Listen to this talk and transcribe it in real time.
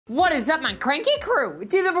What is up, my cranky crew?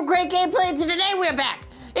 It's either from CrankGameplays, and today we are back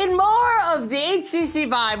in more of the HCC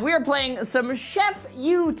vibe. We are playing some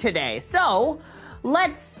ChefU today, so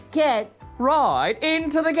let's get right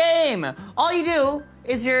into the game. All you do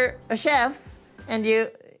is you're a chef, and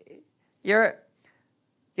you're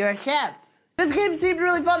a chef. This game seemed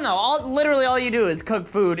really fun though. Literally all you do is cook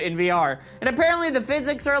food in VR, and apparently the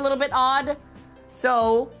physics are a little bit odd.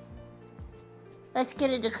 So let's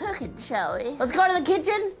get into cooking, shall we? Let's go to the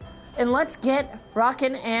kitchen and let's get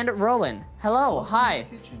rocking and rolling. Hello, hi.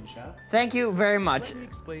 Kitchen, chef. Thank you very much. Let me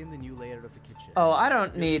explain the new layout of the kitchen. Oh, I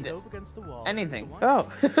don't need stove against the wall, anything. the Oh,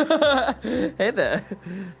 hey there.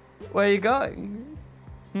 Where are you going?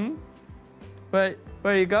 Where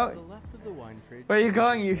are you going? The left of the wine fridge. Where are you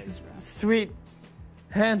going, you sweet,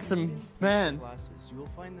 handsome man? Glasses. You will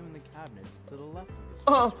find them in the cabinets to the left of this.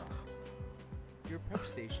 Oh. Your prep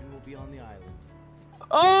station will be on the island.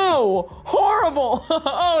 Oh, horrible!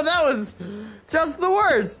 Oh, that was just the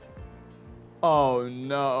worst. Oh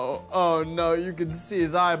no, you can see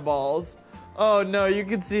his eyeballs. Oh no, you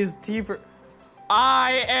can see his teeth.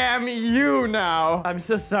 I am you now. I'm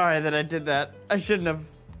so sorry that I did that. I shouldn't have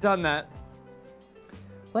done that.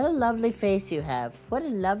 What a lovely face you have. What a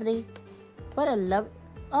lovely.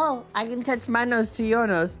 Oh, I can touch my nose to your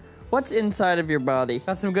nose. What's inside of your body?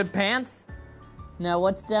 Got some good pants? Now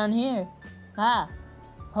what's down here?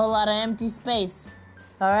 Whole lot of empty space.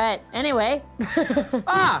 All right, anyway.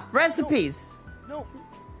 Recipes. No.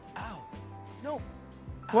 Ow. No.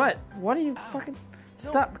 What? What are you fucking?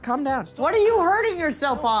 Stop, calm down. What are you hurting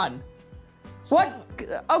yourself on? What?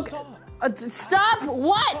 Okay. Stop,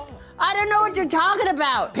 what? I don't know what you're talking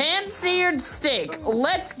about. Pan-seared steak.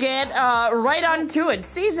 Let's get right onto it.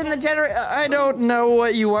 Season the I don't know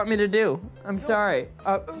what you want me to do. I'm sorry.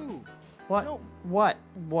 What? No.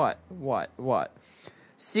 What?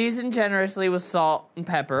 Season generously with salt and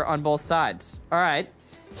pepper on both sides. All right.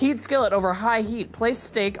 Heat skillet over high heat. Place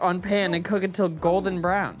steak on pan and cook until golden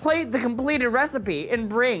brown. Plate the completed recipe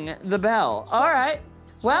and ring the bell. All right.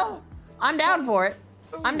 Well, I'm down for it.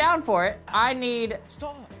 I'm down for it. I need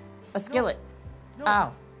a skillet.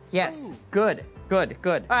 Ow. Yes. Good. All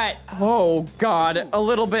right. Oh God. A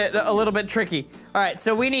little bit tricky. All right.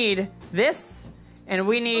 So we need this, and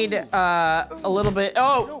we need a little bit.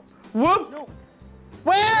 Oh. Whoop.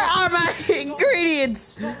 Where are my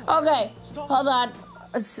ingredients? Okay. Hold on.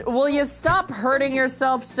 Will you stop hurting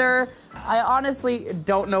yourself, sir? I honestly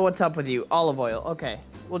don't know what's up with you. Olive oil. Okay.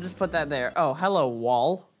 We'll just put that there. Oh, hello,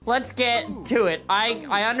 wall. Let's get to it.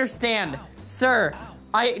 I understand. Sir,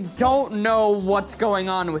 I don't know what's going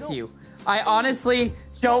on with you. I honestly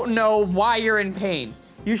don't know why you're in pain.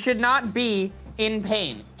 You should not be in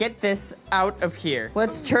pain. Get this out of here.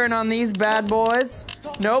 Let's turn on these bad boys.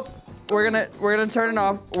 Nope. We're gonna turn it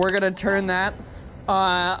off. We're gonna turn that.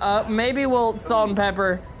 Maybe we'll salt and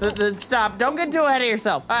pepper. Stop. Don't get too ahead of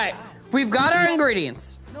yourself. All right. We've got our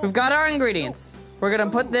ingredients. We're gonna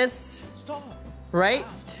put this right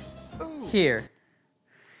here.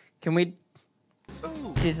 Can we?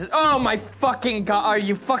 Jesus. Oh my fucking God. Are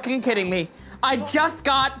you fucking kidding me? I just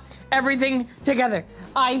got everything together.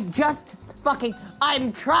 I'm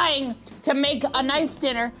trying to make a nice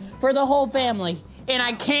dinner for the whole family, and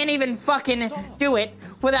I can't even fucking do it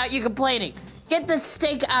without you complaining. Get the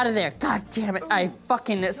steak out of there. God damn it. I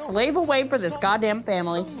fucking slave away for this goddamn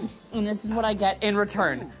family, and this is what I get in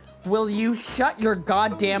return. Will you shut your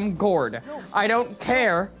goddamn gourd? I don't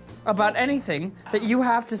care about anything that you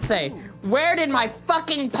have to say. Where did my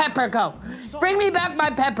fucking pepper go? Bring me back my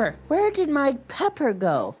pepper. Where did my pepper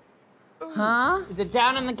go? Huh? Is it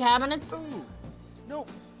down in the cabinets? No.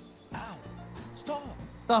 Ow. Stop.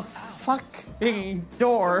 The fucking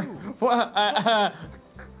door.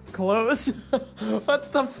 Close.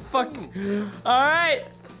 What the fuck? All right.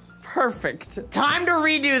 Perfect. Time to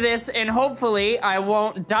redo this, and hopefully I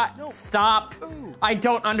won't die. No. Stop. I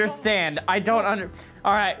don't understand.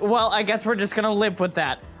 All right, well, I guess we're just gonna live with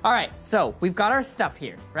that. All right, so we've got our stuff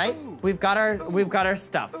here, right? We've got our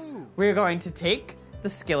stuff. We're going to take the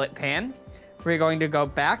skillet pan. We're going to go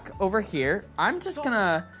back over here. I'm just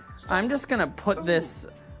gonna put this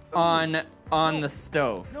on the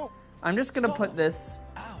stove. I'm just gonna put this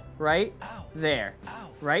right there.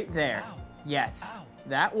 Right there. Yes.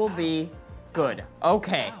 That will be good.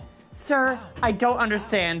 Okay. Sir, I don't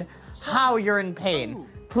understand how you're in pain.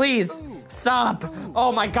 Please, stop.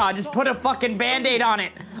 Oh my God, just put a fucking Band-Aid on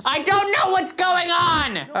it. I don't know what's going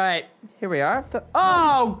on. All right, here we are.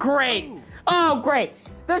 Oh, great.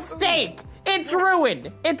 The steak, it's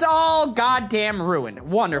ruined. It's all goddamn ruined.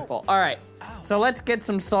 Wonderful. All right, so let's get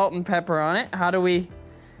some salt and pepper on it. How do we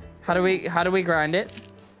grind it?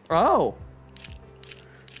 Oh.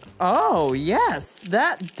 Oh, yes.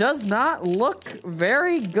 That does not look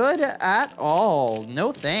very good at all.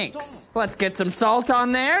 No thanks. Let's get some salt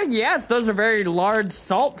on there. Yes, those are very large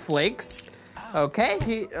salt flakes.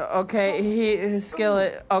 Okay,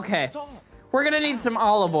 skillet. Okay, we're gonna need some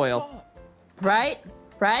olive oil. Right?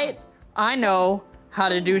 I know how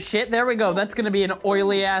to do shit. There we go. That's gonna be an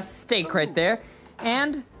oily ass steak right there.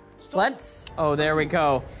 And let's, oh, there we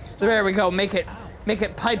go. There we go. Make it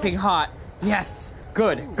piping hot. Yes.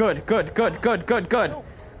 Good.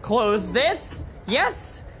 Close this.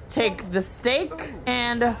 Yes. Take the steak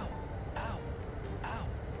and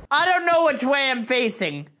I don't know which way I'm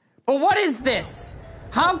facing, but what is this?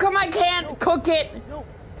 How come I can't cook it?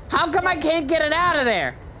 How come I can't get it out of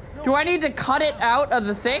there? Do I need to cut it out of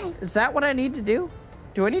the thing? Is that what I need to do?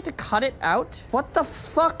 Do I need to cut it out? What the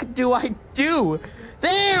fuck do I do?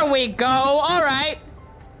 There we go. All right.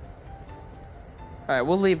 All right,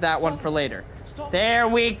 we'll leave that one for later. There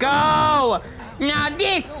we go. Now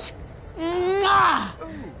this is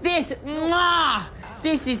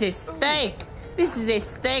a steak. This is a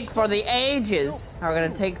steak for the ages. Now we're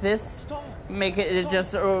gonna take this, make it,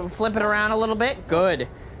 just flip it around a little bit. Good.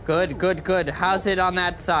 How's it on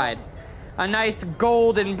that side? A nice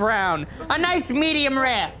golden brown. A nice medium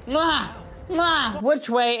rare. Which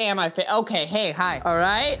way am I okay, hey, hi.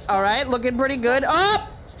 All right, looking pretty good. Up!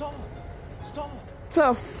 Stop.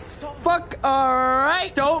 The fuck, all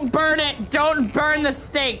right. Don't burn it, don't burn the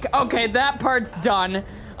steak. Okay, that part's done.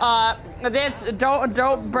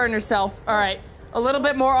 Don't burn yourself. All right, a little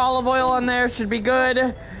bit more olive oil on there should be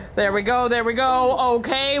good. There we go.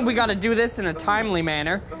 Okay, we gotta do this in a timely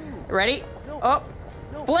manner. Ready? Up,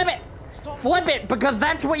 flip it, because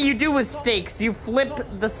that's what you do with steaks. You flip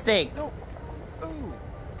the steak.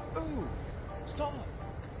 Stop.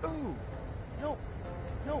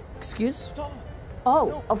 No. Excuse? Stop.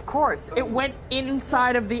 Oh, of course. It went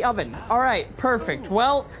inside of the oven. All right, perfect.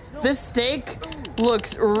 Well, this steak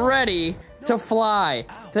looks ready to fly.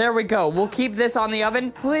 There we go. We'll keep this on the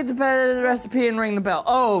oven. Play the recipe and ring the bell.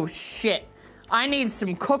 Oh, shit. I need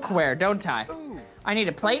some cookware, don't I? I need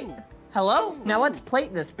a plate. Hello? Now let's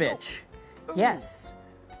plate this bitch. Yes.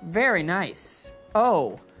 Very nice.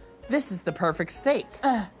 Oh, this is the perfect steak.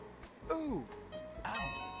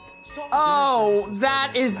 Oh,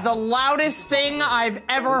 that is the loudest thing I've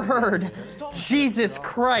ever heard. Jesus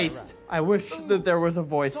Christ. I wish that there was a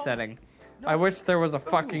voice setting. I wish there was a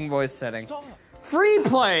fucking voice setting. Free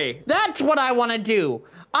play. That's what I want to do.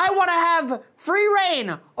 I want to have free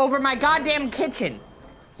reign over my goddamn kitchen.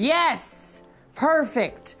 Yes.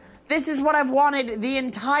 Perfect. This is what I've wanted the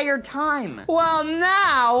entire time. Well,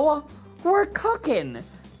 now we're cooking.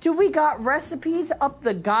 Do we got recipes up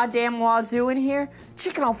the goddamn wazoo in here?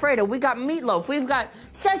 Chicken Alfredo, we got meatloaf, we've got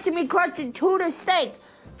sesame crusted tuna steak.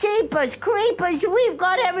 Jeepers creepers, we've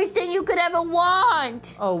got everything you could ever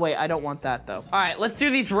want. Oh wait, I don't want that though. All right, let's do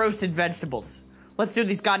these roasted vegetables. Let's do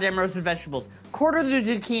these goddamn roasted vegetables. Quarter the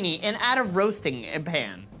zucchini and add a roasting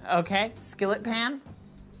pan, okay? Skillet pan,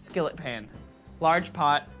 large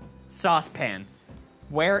pot, saucepan.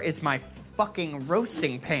 Where is my fucking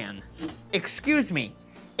roasting pan? Excuse me.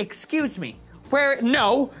 Where,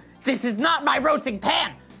 no, this is not my roasting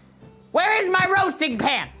pan. Where is my roasting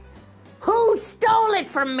pan? Who stole it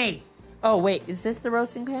from me? Oh, wait, is this the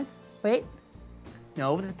roasting pan? Wait.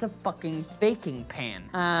 No, that's a fucking baking pan.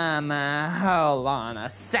 Hold on a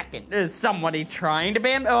second. Is somebody trying to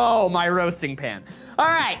ban? Oh, my roasting pan. All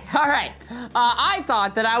right. I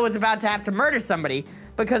thought that I was about to have to murder somebody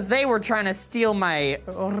because they were trying to steal my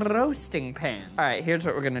roasting pan. All right, here's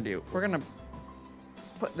what we're gonna do. We're gonna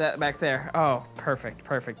put that back there. Oh, perfect.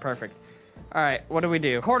 All right, what do we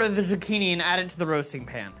do? Quarter the zucchini and add it to the roasting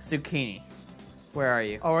pan. Zucchini, where are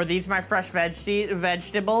you? Oh, are these my fresh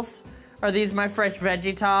vegetables? Are these my fresh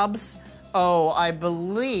veggie-tobs? Oh, I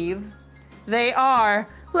believe they are.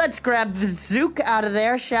 Let's grab the zook out of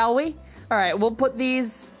there, shall we? All right, we'll put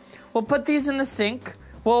these in the sink.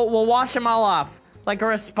 We'll wash them all off like a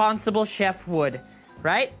responsible chef would,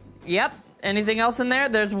 right? Yep. Anything else in there?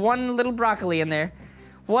 There's one little broccoli in there.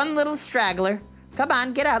 One little straggler. Come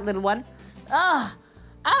on, get out, little one. Out.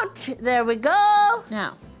 There we go.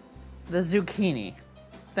 Now, the zucchini.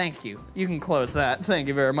 Thank you. You can close that. Thank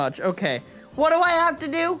you very much. Okay. What do I have to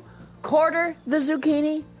do? Quarter the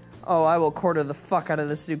zucchini? Oh, I will quarter the fuck out of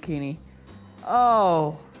the zucchini.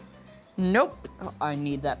 Oh. Nope. Oh, I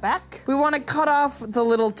need that back. We want to cut off the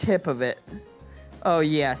little tip of it. Oh,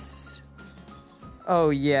 yes.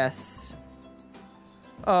 Oh, yes.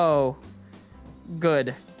 Oh.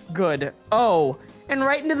 Good. Oh, and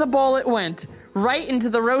right into the bowl it went. Right into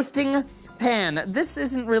the roasting pan. This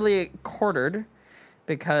isn't really quartered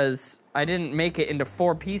because I didn't make it into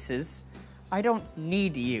 4 pieces. I don't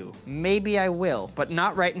need you. Maybe I will, but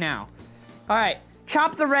not right now. All right,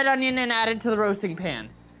 chop the red onion and add it to the roasting pan.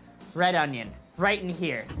 Red onion, right in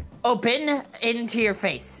here. Open into your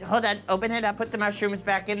face. Hold on, open it up, put the mushrooms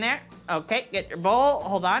back in there. Okay, get your bowl,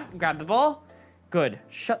 hold on, grab the bowl. Good,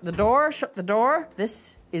 shut the door, shut the door.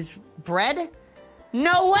 This is bread.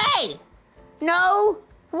 No way! No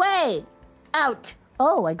way! Out.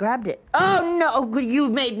 Oh, I grabbed it. Oh no, you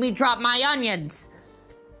made me drop my onions.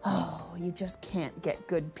 Oh, you just can't get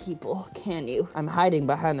good people, can you? I'm hiding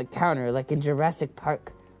behind the counter like in Jurassic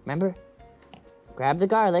Park. Remember? Grab the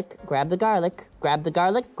garlic, grab the garlic, grab the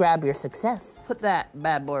garlic, grab your success. Put that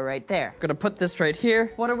bad boy right there. Gonna put this right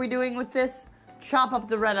here. What are we doing with this? Chop up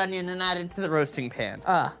the red onion and add it to the roasting pan.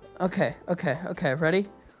 Okay, ready?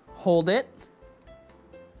 Hold it.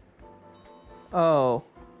 Oh,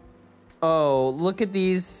 look at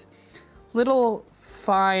these little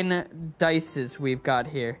fine dices we've got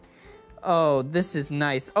here. Oh, this is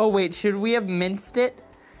nice. Oh wait, should we have minced it?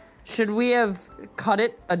 Should we have cut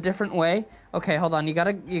it a different way? Okay, hold on, you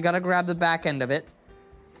gotta grab the back end of it.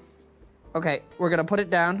 Okay, we're gonna put it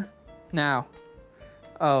down now.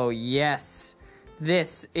 Oh yes,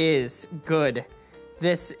 this is good.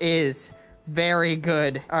 This is very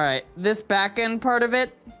good. All right, this back end part of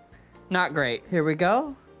it, not great. Here we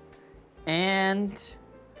go. And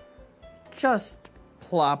just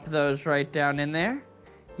plop those right down in there.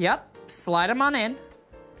 Yep, slide them on in.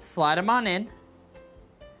 Slide them on in.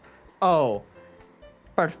 Oh,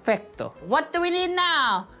 perfecto. What do we need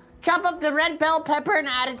now? Chop up the red bell pepper and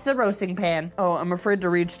add it to the roasting pan. Oh, I'm afraid to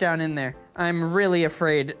reach down in there. I'm really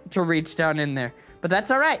afraid to reach down in there, but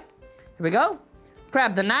that's all right. Here we go.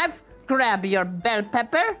 Grab the knife, grab your bell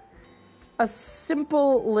pepper. A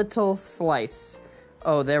simple little slice.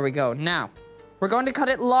 Oh, there we go. Now, we're going to cut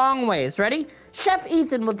it long ways. Ready? Chef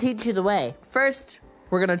Ethan will teach you the way. First,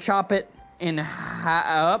 we're gonna chop it in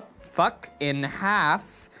half.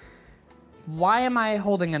 Why am I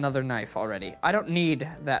holding another knife already? I don't need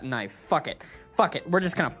that knife. Fuck it. Fuck it. We're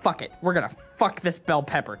just gonna fuck it. We're gonna fuck this bell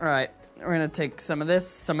pepper. All right, we're gonna take some of this,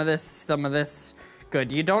 some of this, some of this.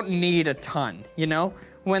 Good. You don't need a ton, you know?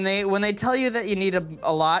 When they tell you that you need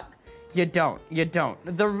a lot, you don't. You don't.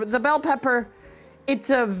 The bell pepper, it's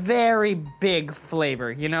a very big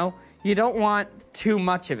flavor, you know? You don't want too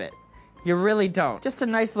much of it. You really don't. Just a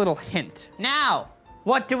nice little hint. Now,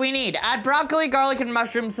 what do we need? Add broccoli, garlic, and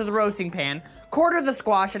mushrooms to the roasting pan. Quarter the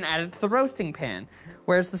squash and add it to the roasting pan.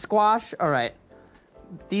 Where's the squash? All right.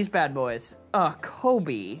 These bad boys.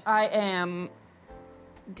 Kobe. I am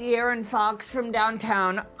De'Aaron Fox from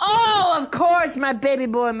downtown. Oh, of course, my baby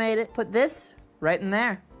boy made it. Put this right in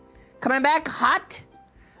there. Coming back hot.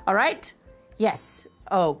 All right. Yes.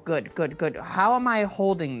 Oh, good, good, good. How am I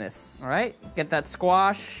holding this? All right. Get that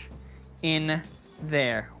squash in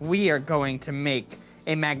there. We are going to make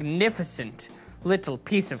a magnificent little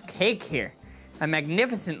piece of cake here. A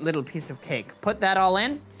magnificent little piece of cake. Put that all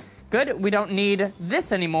in. Good, we don't need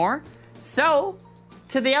this anymore. So,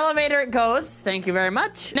 to the elevator it goes. Thank you very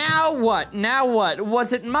much. Now what? Now what?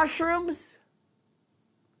 Was it mushrooms?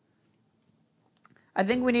 I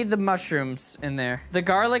think we need the mushrooms in there. The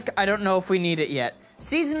garlic, I don't know if we need it yet.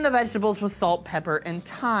 Season the vegetables with salt, pepper, and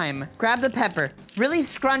thyme. Grab the pepper, really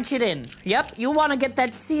scrunch it in. Yep, you wanna get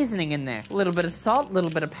that seasoning in there. A little bit of salt, a little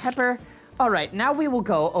bit of pepper. All right, now we will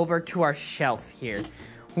go over to our shelf here.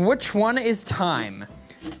 Which one is thyme?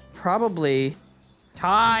 Probably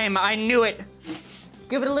thyme, I knew it.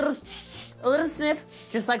 Give it a little sniff,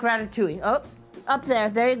 just like Ratatouille. Oh, up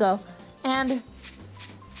there you go. And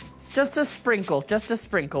just a sprinkle, just a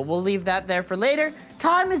sprinkle. We'll leave that there for later.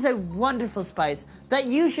 Thyme is a wonderful spice that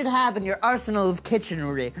you should have in your arsenal of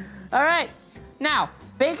kitchenery. All right, now,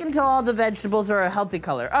 bake until all the vegetables are a healthy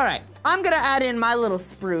color. All right, I'm gonna add in my little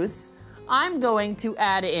spruce. I'm going to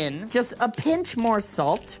add in just a pinch more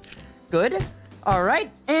salt. Good, all right,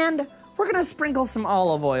 and we're gonna sprinkle some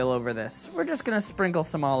olive oil over this. We're just gonna sprinkle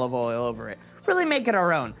some olive oil over it. Really make it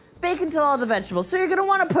our own. Bake until all the vegetables. So you're gonna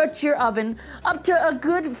wanna put your oven up to a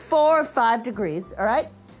good 4 or 5 degrees, all right?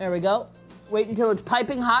 There we go. Wait until it's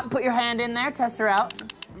piping hot, put your hand in there, test her out.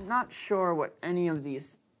 I'm not sure what any of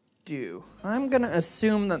these do. I'm gonna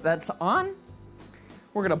assume that that's on.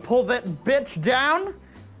 We're gonna pull that bitch down.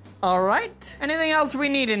 All right, anything else we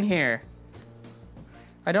need in here?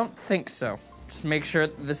 I don't think so. Just make sure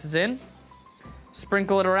this is in.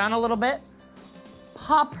 Sprinkle it around a little bit.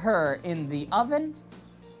 Pop her in the oven.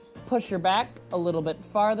 Push her back a little bit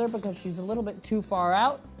farther because she's a little bit too far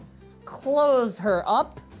out. Close her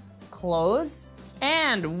up. Close.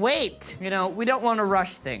 And wait. You know, we don't want to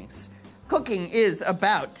rush things. Cooking is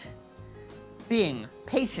about being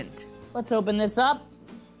patient. Let's open this up.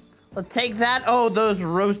 Let's take that. Oh, those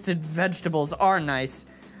roasted vegetables are nice.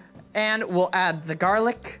 And we'll add the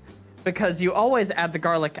garlic, because you always add the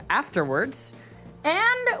garlic afterwards.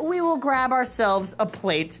 And we will grab ourselves a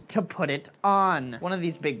plate to put it on. One of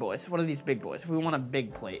these big boys, one of these big boys. We want a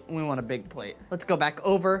big plate, we want a big plate. Let's go back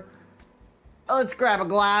over. Let's grab a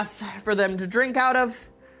glass for them to drink out of.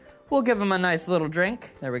 We'll give them a nice little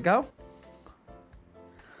drink. There we go.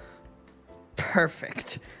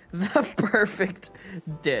 Perfect. The perfect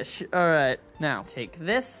dish. All right, now take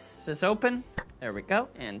this. Is this open? There we go.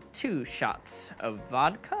 And 2 shots of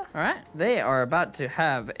vodka. All right, they are about to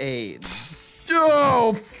have a...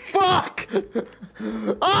 Oh, fuck!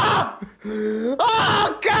 Oh!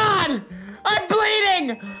 Oh, God! I'm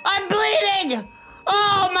bleeding! I'm bleeding!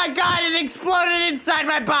 Oh, my God, it exploded inside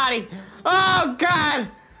my body! Oh, God!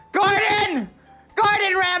 Gordon!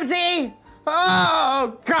 Gordon Ramsay!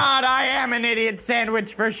 Oh, God, I am an idiot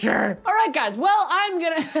sandwich for sure. All right, guys, well, I'm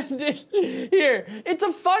gonna end it here. It's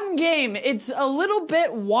a fun game. It's a little bit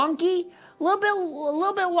wonky, a little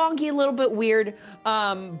bit wonky, a little bit weird,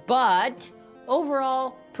 but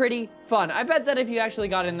overall, pretty fun. I bet that if you actually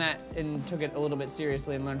got in that and took it a little bit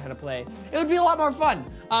seriously and learned how to play, it would be a lot more fun.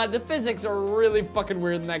 The physics are really fucking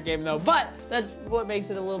weird in that game though, but that's what makes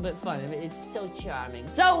it a little bit fun. I mean, it's so charming.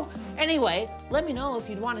 So, anyway, let me know if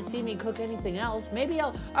you'd want to see me cook anything else. Maybe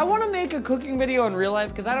I want to make a cooking video in real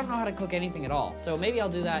life because I don't know how to cook anything at all. So maybe I'll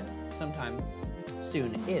do that sometime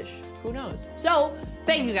soon-ish. Who knows? So,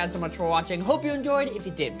 thank you guys so much for watching. Hope you enjoyed. If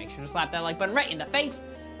you did, make sure to slap that like button right in the face.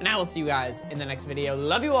 And I will see you guys in the next video.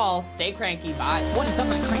 Love you all. Stay cranky. Bye. What is up,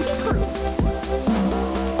 my cranky crew?